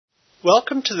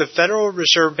Welcome to the Federal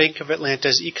Reserve Bank of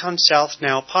Atlanta's Econ South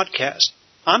Now podcast.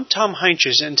 I'm Tom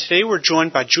Heinches, and today we're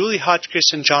joined by Julie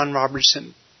Hotchkiss and John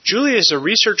Robertson. Julie is a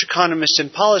research economist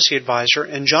and policy advisor,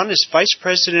 and John is vice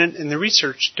president in the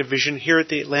research division here at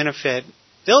the Atlanta Fed.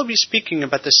 They'll be speaking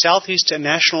about the Southeast and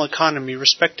national economy,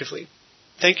 respectively.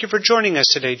 Thank you for joining us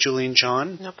today, Julie and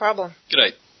John. No problem.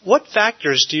 G'day. What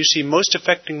factors do you see most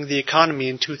affecting the economy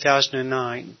in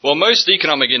 2009? Well, most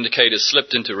economic indicators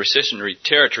slipped into recessionary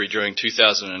territory during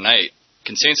 2008.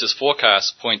 Consensus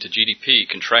forecasts point to GDP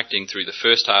contracting through the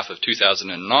first half of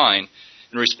 2009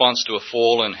 in response to a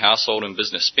fall in household and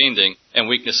business spending and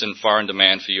weakness in foreign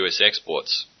demand for U.S.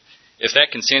 exports. If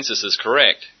that consensus is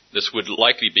correct, this would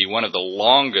likely be one of the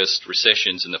longest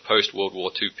recessions in the post-World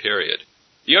War II period.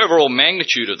 The overall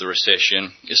magnitude of the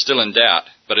recession is still in doubt,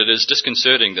 but it is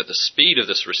disconcerting that the speed of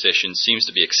this recession seems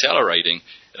to be accelerating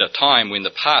at a time when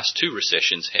the past two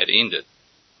recessions had ended.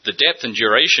 The depth and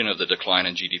duration of the decline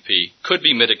in GDP could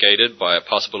be mitigated by a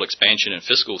possible expansion in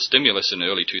fiscal stimulus in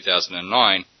early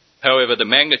 2009. However, the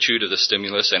magnitude of the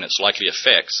stimulus and its likely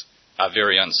effects are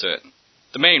very uncertain.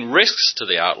 The main risks to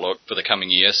the outlook for the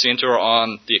coming year center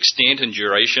on the extent and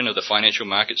duration of the financial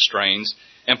market strains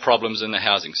and problems in the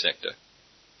housing sector.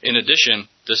 In addition,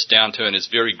 this downturn is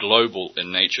very global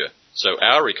in nature, so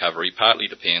our recovery partly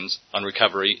depends on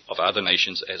recovery of other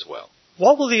nations as well.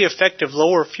 What will the effect of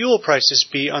lower fuel prices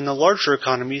be on the larger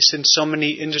economy since so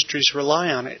many industries rely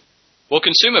on it? Well,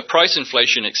 consumer price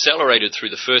inflation accelerated through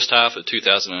the first half of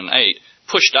 2008,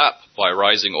 pushed up by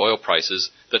rising oil prices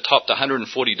that topped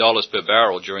 $140 per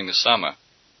barrel during the summer.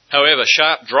 However,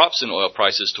 sharp drops in oil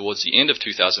prices towards the end of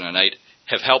 2008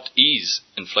 have helped ease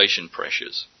inflation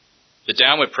pressures. The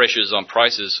downward pressures on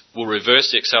prices will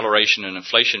reverse the acceleration in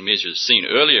inflation measures seen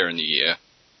earlier in the year.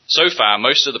 So far,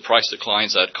 most of the price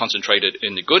declines are concentrated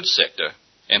in the goods sector,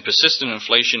 and persistent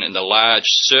inflation in the large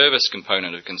service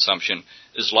component of consumption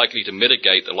is likely to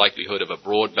mitigate the likelihood of a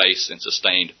broad-based and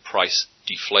sustained price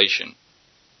deflation.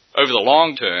 Over the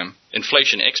long term,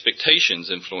 inflation expectations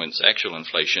influence actual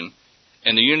inflation,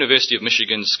 and the University of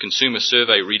Michigan's Consumer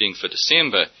Survey reading for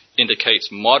December indicates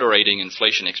moderating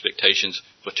inflation expectations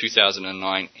for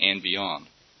 2009 and beyond.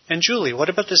 And Julie, what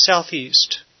about the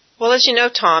Southeast? Well, as you know,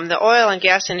 Tom, the oil and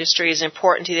gas industry is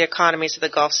important to the economies of the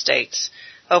Gulf states.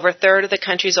 Over a third of the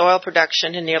country's oil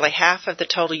production and nearly half of the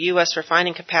total U.S.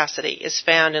 refining capacity is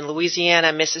found in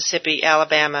Louisiana, Mississippi,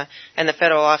 Alabama, and the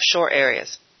federal offshore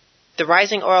areas. The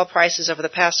rising oil prices over the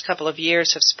past couple of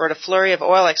years have spurred a flurry of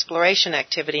oil exploration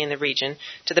activity in the region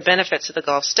to the benefits of the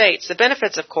Gulf states. The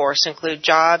benefits, of course, include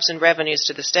jobs and revenues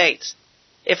to the states.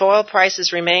 If oil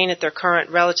prices remain at their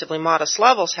current relatively modest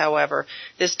levels, however,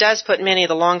 this does put many of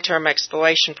the long-term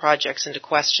exploration projects into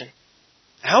question.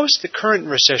 How is the current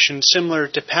recession similar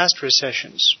to past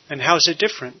recessions, and how is it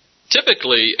different?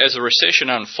 Typically, as a recession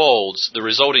unfolds, the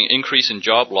resulting increase in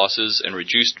job losses and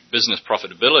reduced business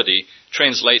profitability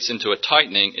translates into a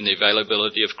tightening in the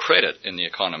availability of credit in the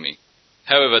economy.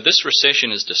 However, this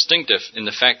recession is distinctive in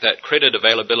the fact that credit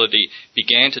availability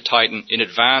began to tighten in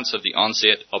advance of the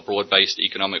onset of broad-based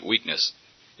economic weakness.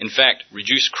 In fact,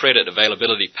 reduced credit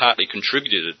availability partly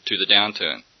contributed to the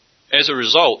downturn. As a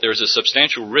result, there is a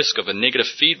substantial risk of a negative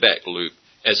feedback loop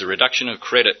as a reduction of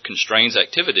credit constrains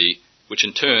activity, which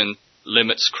in turn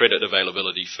limits credit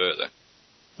availability further.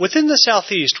 Within the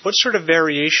Southeast, what sort of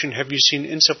variation have you seen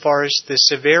insofar as the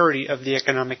severity of the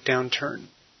economic downturn?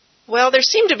 Well, there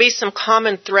seem to be some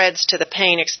common threads to the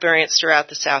pain experienced throughout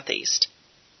the Southeast.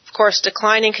 Of course,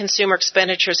 declining consumer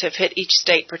expenditures have hit each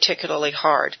state particularly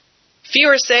hard.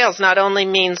 Fewer sales not only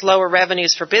means lower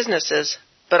revenues for businesses,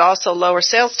 but also lower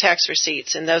sales tax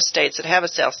receipts in those states that have a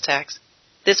sales tax.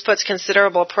 This puts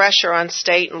considerable pressure on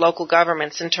state and local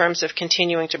governments in terms of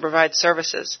continuing to provide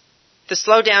services. The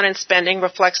slowdown in spending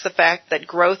reflects the fact that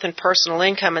growth in personal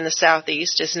income in the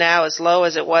Southeast is now as low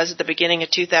as it was at the beginning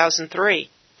of 2003,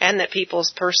 and that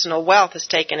people's personal wealth has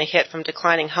taken a hit from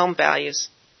declining home values.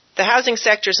 The housing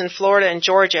sectors in Florida and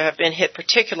Georgia have been hit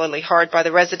particularly hard by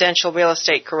the residential real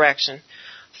estate correction.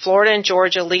 Florida and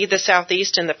Georgia lead the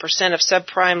Southeast in the percent of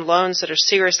subprime loans that are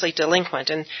seriously delinquent,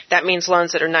 and that means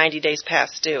loans that are 90 days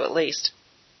past due at least.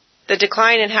 The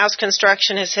decline in house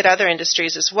construction has hit other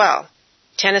industries as well.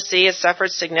 Tennessee has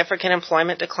suffered significant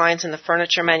employment declines in the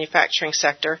furniture manufacturing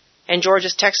sector, and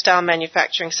Georgia's textile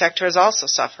manufacturing sector is also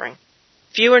suffering.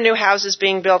 Fewer new houses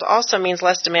being built also means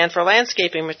less demand for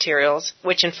landscaping materials,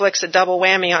 which inflicts a double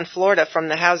whammy on Florida from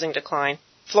the housing decline.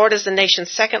 Florida is the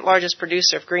nation's second largest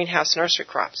producer of greenhouse nursery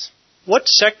crops. What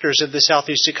sectors of the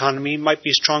Southeast economy might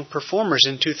be strong performers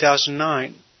in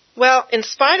 2009? Well, in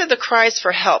spite of the cries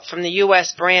for help from the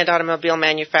U.S. brand automobile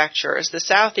manufacturers, the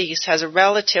Southeast has a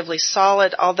relatively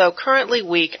solid, although currently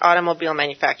weak, automobile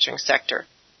manufacturing sector.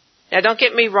 Now, don't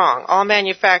get me wrong, all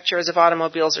manufacturers of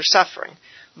automobiles are suffering.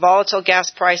 Volatile gas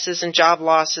prices and job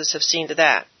losses have seen to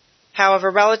that.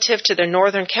 However, relative to their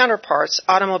northern counterparts,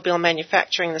 automobile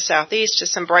manufacturing in the Southeast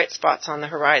has some bright spots on the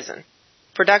horizon.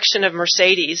 Production of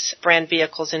Mercedes brand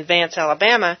vehicles in Vance,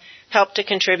 Alabama, helped to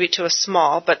contribute to a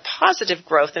small but positive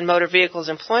growth in motor vehicles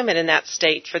employment in that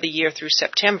state for the year through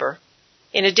September.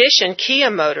 In addition, Kia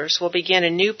Motors will begin a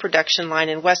new production line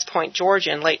in West Point,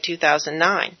 Georgia in late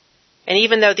 2009. And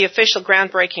even though the official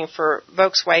groundbreaking for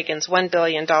Volkswagen's $1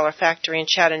 billion factory in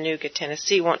Chattanooga,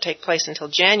 Tennessee won't take place until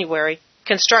January,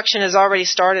 construction has already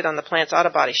started on the plant's auto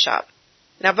body shop.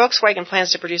 Now, Volkswagen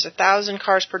plans to produce 1,000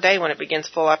 cars per day when it begins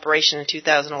full operation in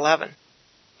 2011.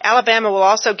 Alabama will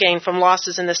also gain from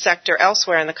losses in the sector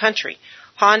elsewhere in the country.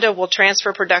 Honda will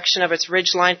transfer production of its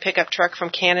Ridgeline pickup truck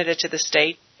from Canada to the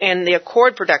state, and the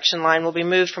Accord production line will be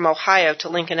moved from Ohio to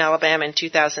Lincoln, Alabama in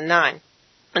 2009.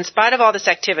 In spite of all this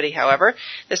activity, however,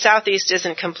 the Southeast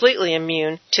isn't completely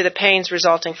immune to the pains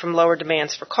resulting from lower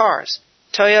demands for cars.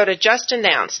 Toyota just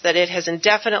announced that it has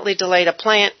indefinitely delayed a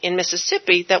plant in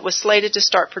Mississippi that was slated to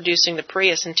start producing the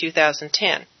Prius in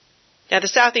 2010. Now, the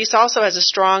Southeast also has a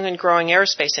strong and growing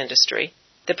aerospace industry.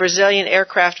 The Brazilian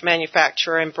aircraft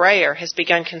manufacturer Embraer has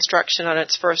begun construction on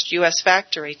its first U.S.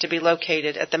 factory to be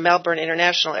located at the Melbourne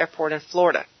International Airport in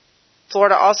Florida.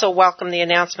 Florida also welcomed the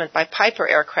announcement by Piper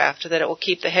Aircraft that it will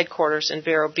keep the headquarters in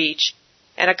Vero Beach,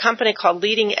 and a company called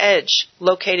Leading Edge,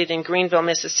 located in Greenville,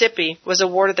 Mississippi, was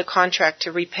awarded the contract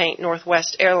to repaint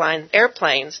Northwest Airlines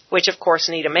airplanes, which of course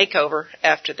need a makeover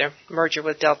after their merger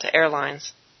with Delta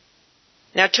Airlines.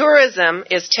 Now, tourism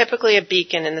is typically a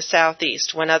beacon in the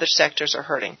Southeast when other sectors are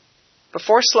hurting.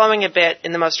 Before slowing a bit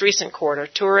in the most recent quarter,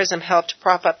 tourism helped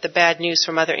prop up the bad news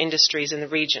from other industries in the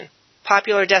region.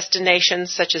 Popular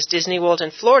destinations such as Disney World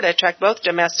in Florida attract both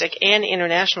domestic and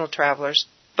international travelers,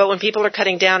 but when people are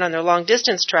cutting down on their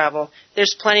long-distance travel,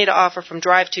 there's plenty to offer from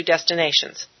drive-to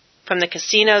destinations. From the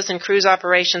casinos and cruise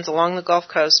operations along the Gulf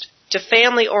Coast to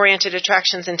family-oriented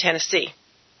attractions in Tennessee.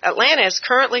 Atlanta is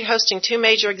currently hosting 2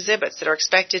 major exhibits that are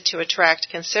expected to attract a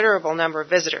considerable number of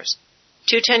visitors.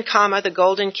 Tutankhamun, the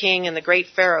Golden King, and the Great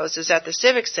Pharaohs is at the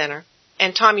Civic Center.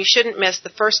 And, Tom, you shouldn't miss the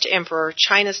first emperor,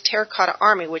 China's Terracotta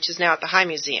Army, which is now at the High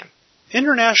Museum.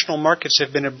 International markets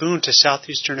have been a boon to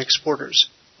Southeastern exporters.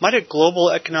 Might a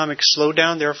global economic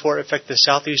slowdown therefore affect the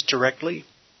Southeast directly?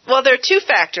 Well, there are 2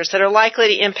 factors that are likely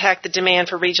to impact the demand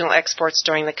for regional exports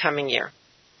during the coming year.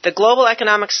 The global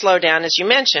economic slowdown, as you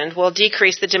mentioned, will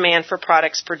decrease the demand for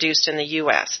products produced in the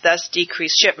U.S., thus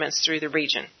decrease shipments through the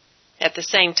region. At the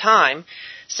same time,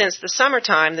 since the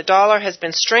summertime, the dollar has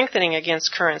been strengthening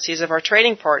against currencies of our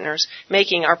trading partners,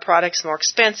 making our products more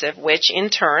expensive, which, in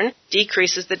turn,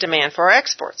 decreases the demand for our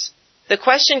exports. The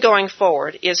question going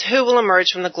forward is who will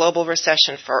emerge from the global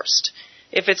recession first.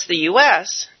 If it's the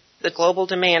U.S., the global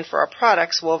demand for our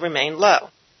products will remain low.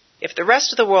 If the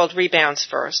rest of the world rebounds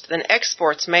first, then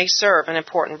exports may serve an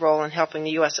important role in helping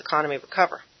the U.S. economy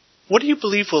recover. What do you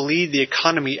believe will lead the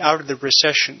economy out of the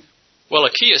recession? Well,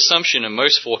 a key assumption in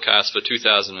most forecasts for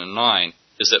 2009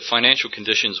 is that financial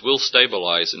conditions will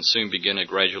stabilize and soon begin a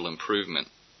gradual improvement.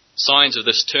 Signs of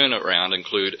this turnaround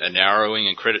include a narrowing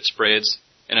in credit spreads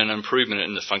and an improvement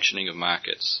in the functioning of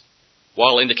markets.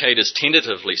 While indicators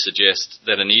tentatively suggest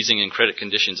that an easing in credit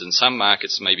conditions in some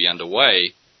markets may be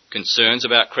underway, concerns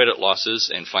about credit losses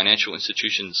and financial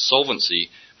institutions' solvency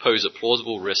pose a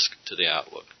plausible risk to the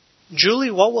outlook.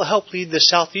 Julie, what will help lead the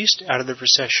Southeast out of the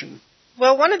recession?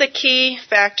 Well, one of the key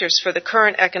factors for the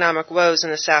current economic woes in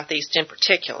the Southeast in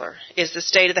particular is the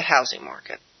state of the housing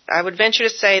market. I would venture to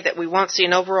say that we won't see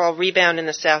an overall rebound in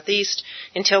the Southeast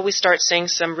until we start seeing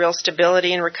some real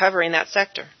stability and recovery in that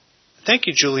sector. Thank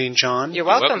you, Julie and John. You're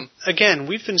welcome. Again,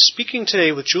 we've been speaking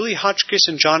today with Julie Hotchkiss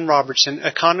and John Robertson,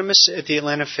 economists at the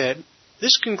Atlanta Fed.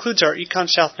 This concludes our Econ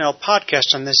South Now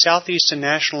podcast on the Southeast and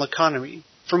national economy.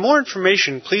 For more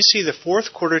information, please see the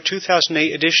 4th quarter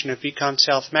 2008 edition of Econ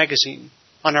South magazine.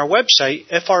 On our website,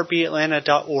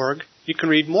 frbatlanta.org, you can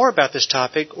read more about this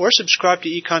topic or subscribe to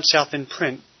Econ South in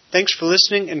print. Thanks for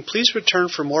listening, and please return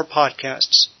for more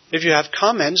podcasts. If you have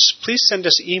comments, please send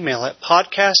us email at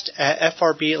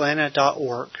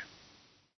podcast@frbatlanta.org.